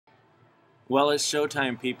Well, it's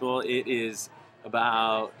showtime, people. It is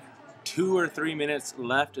about 2 or 3 minutes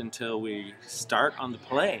left until we start on the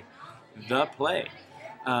play. The play.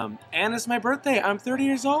 And it's my birthday. I'm 30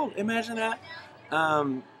 years old. Imagine that.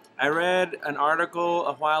 I read an article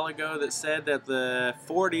a while ago that said that the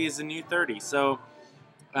 40 is the new 30. So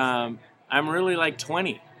I'm really like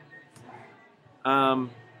 20. Um,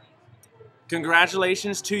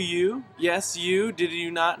 Congratulations to you. Yes, you. Did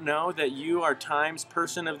you not know that you are Time's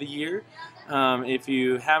Person of the Year? If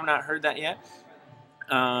you have not heard that yet,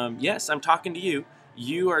 yes, I'm talking to you.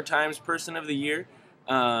 You are Time's Person of the Year.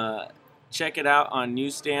 Check it out on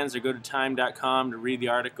newsstands or go to time.com to read the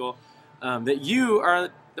article that you are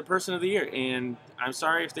the Person of the Year. And I'm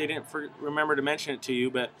sorry if they didn't remember to mention it to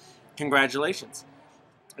you, but congratulations.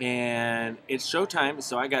 And it's showtime,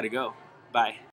 so I got to go. Bye.